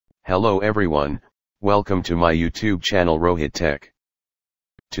Hello everyone, welcome to my YouTube channel Rohit Tech.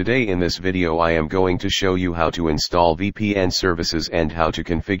 Today in this video I am going to show you how to install VPN services and how to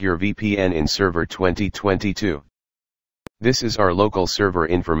configure VPN in Server 2022. This is our local server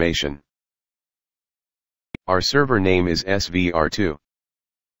information. Our server name is SVR2.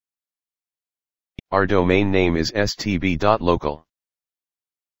 Our domain name is stb.local.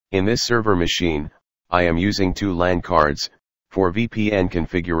 In this server machine, I am using 2 LAN cards for VPN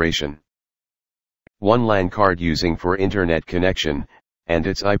configuration. One LAN card using for internet connection, and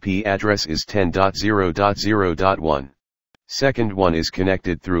its IP address is 10.0.0.1. Second one is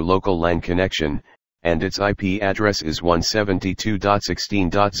connected through local LAN connection, and its IP address is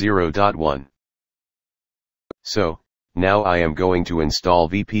 172.16.0.1. So, now I am going to install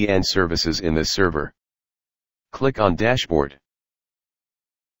VPN services in this server. Click on Dashboard.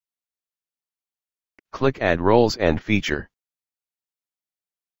 Click Add Roles and Feature.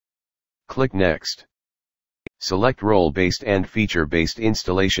 Click Next. Select Role-Based and Feature-Based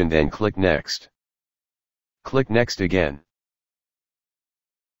Installation, then click Next. Click Next again.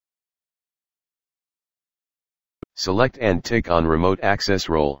 Select and tick on Remote Access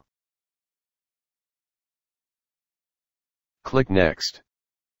Role. Click Next.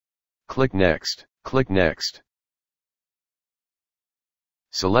 Click Next, click Next.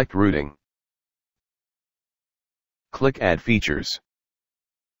 Select Routing. Click Add Features.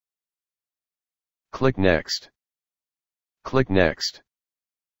 Click Next. Click Next.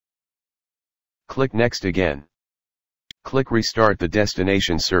 Click Next again. Click Restart the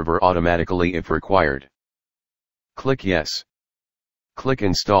destination server automatically if required. Click Yes. Click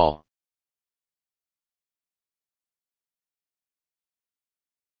Install.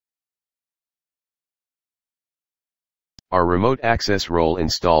 Our remote access role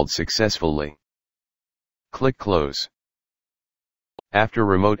installed successfully. Click Close. After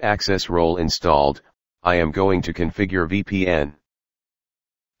remote access role installed, I am going to configure VPN.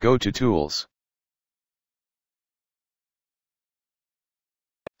 Go to Tools.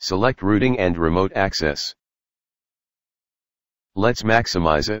 Select Routing and Remote Access. Let's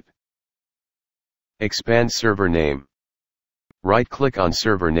maximize it. Expand server name. Right-click on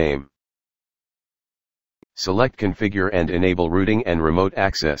server name. Select Configure and enable routing and remote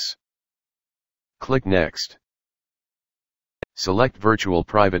access. Click Next. Select Virtual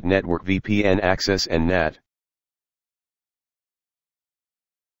Private Network VPN Access and NAT.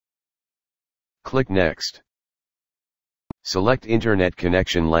 Click Next. Select Internet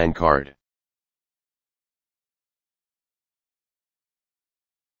Connection LAN card.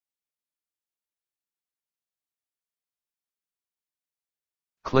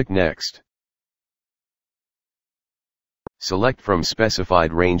 Click Next. Select from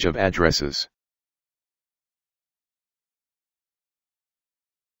specified range of addresses.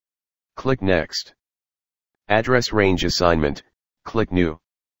 Click Next. Address Range Assignment, click New.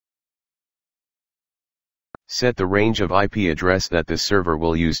 Set the range of IP address that the server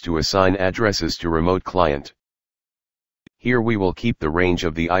will use to assign addresses to remote client. Here we will keep the range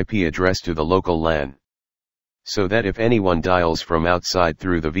of the IP address to the local LAN. So that if anyone dials from outside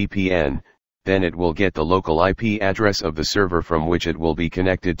through the VPN, then it will get the local IP address of the server from which it will be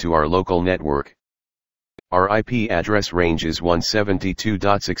connected to our local network. Our IP address range is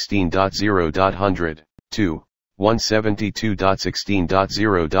 172.16.0.100 to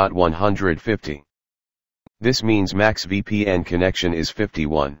 172.16.0.150. This means max VPN connection is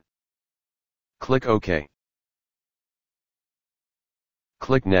 51. Click OK.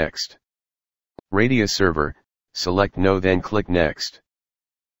 Click Next. Radius server, select No, then click Next.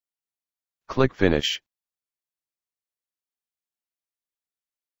 Click Finish.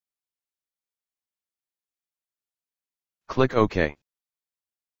 Click OK.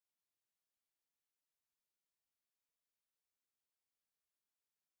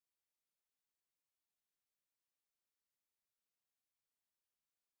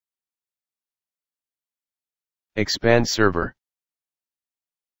 Expand server.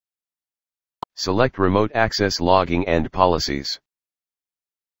 Select Remote Access Logging and Policies.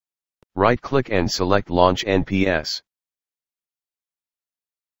 Right-click and select Launch NPS.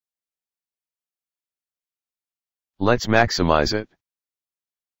 Let's maximize it.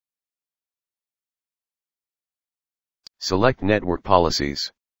 Select Network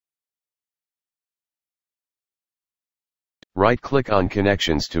Policies. Right-click on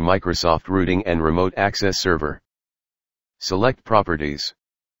Connections to Microsoft Routing and Remote Access Server. Select Properties.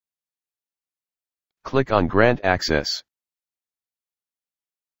 Click on Grant Access.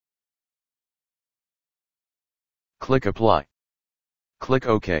 Click Apply. Click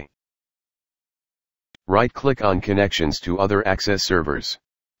OK. Right-click on Connections to other access servers.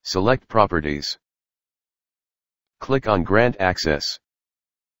 Select Properties. Click on Grant Access.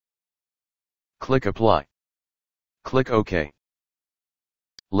 Click Apply. Click OK.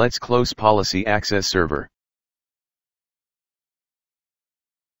 Let's close Policy Access Server.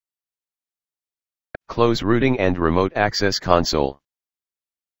 Close Routing and Remote Access Console.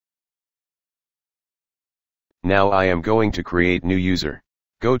 Now I am going to create new user.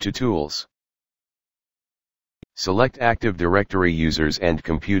 Go to Tools. Select Active Directory Users and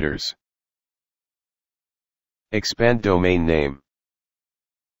Computers. Expand Domain Name.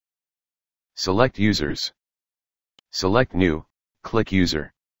 Select Users. Select New, click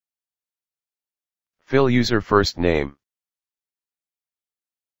User. Fill user first name.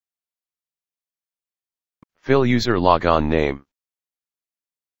 Fill user logon name.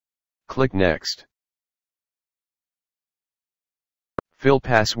 Click Next. Fill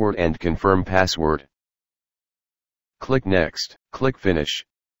password and confirm password. Click Next. Click Finish.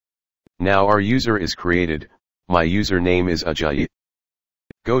 Now our user is created. My username is Ajay.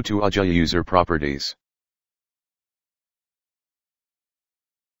 Go to Ajay User Properties.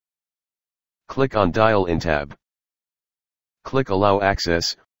 Click on Dial In tab. Click Allow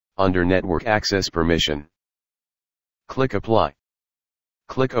Access, under Network Access Permission. Click Apply.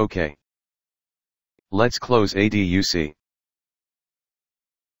 Click OK. Let's close ADUC.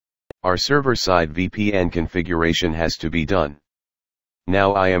 Our server-side VPN configuration has to be done.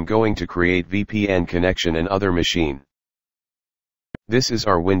 Now I am going to create VPN connection and other machine. This is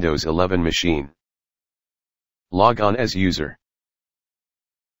our Windows 11 machine. Log on as user.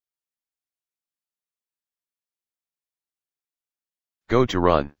 Go to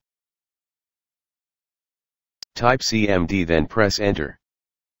Run. Type CMD then press Enter.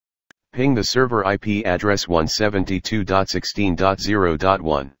 Ping the server IP address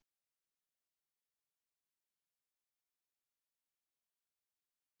 172.16.0.1.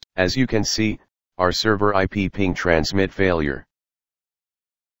 As you can see, our server IP ping transmit failure.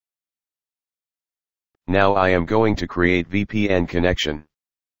 Now I am going to create VPN connection.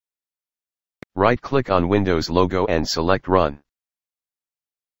 Right-click on Windows logo and select Run.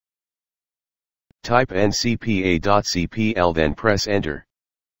 Type ncpa.cpl then press Enter.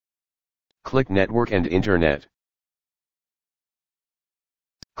 Click Network and Internet.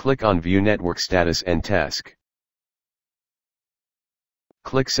 Click on View Network Status and Task.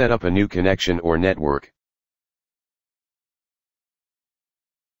 Click Set up a new connection or network.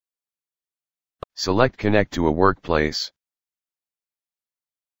 Select Connect to a workplace.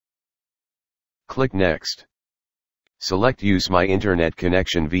 Click Next. Select Use My Internet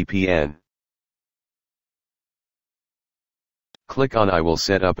Connection VPN. Click on I will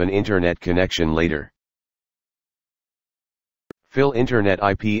set up an internet connection later. Fill Internet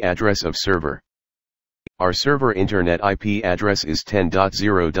IP address of server. Our server internet IP address is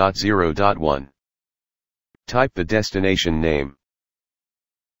 10.0.0.1. Type the destination name.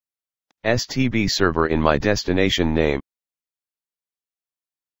 STB server in my destination name.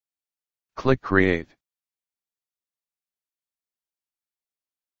 Click Create.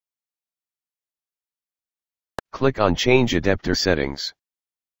 Click on Change Adapter Settings.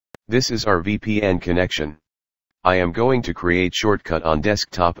 This is our VPN connection. I am going to create shortcut on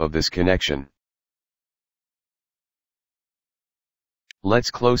desktop of this connection. Let's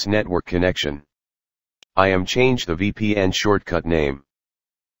close network connection. I am change the VPN shortcut name.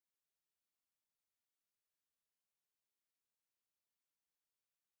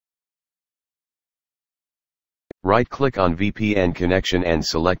 Right-click on VPN connection and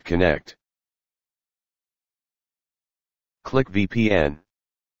select Connect. Click VPN.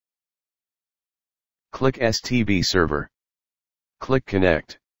 Click STB server. Click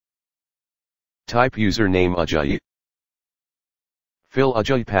Connect. Type username Ajay. Fill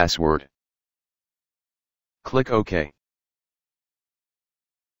Ajay password. Click OK.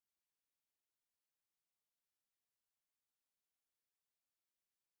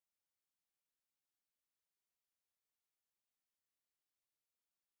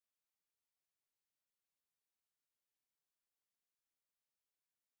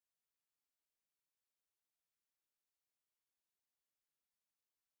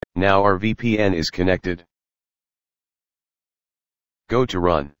 Now our VPN is connected. Go to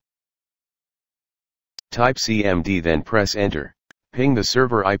Run. Type CMD then press Enter. Ping the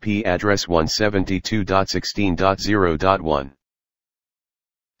server IP address 172.16.0.1.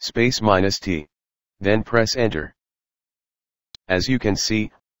 Space -T. Then press Enter. As you can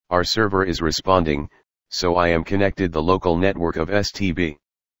see, our server is responding, so I am connected the local network of STB.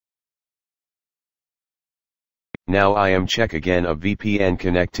 Now I am check again of VPN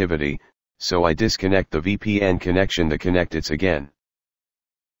connectivity, so I disconnect the VPN connection the connect it's again.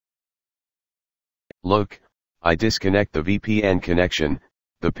 Look, I disconnect the VPN connection,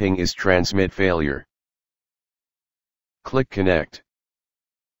 the ping is transmit failure. Click connect.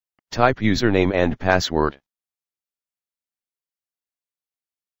 Type username and password.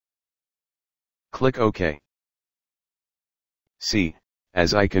 Click OK. See,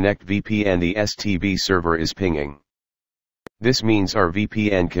 as I connect VPN, the STB server is pinging. This means our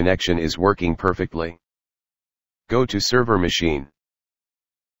VPN connection is working perfectly. Go to server machine.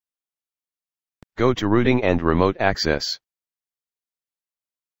 Go to routing and remote access.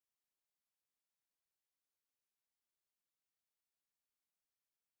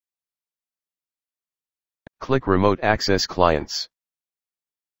 Click remote access clients.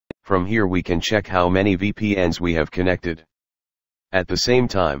 From here we can check how many VPNs we have connected at the same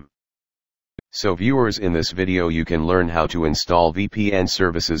time. So viewers, in this video you can learn how to install VPN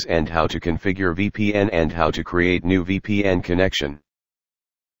services and how to configure VPN and how to create new VPN connection.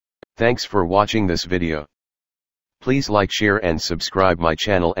 Thanks for watching this video. Please like, share and subscribe my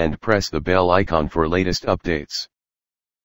channel and press the bell icon for latest updates.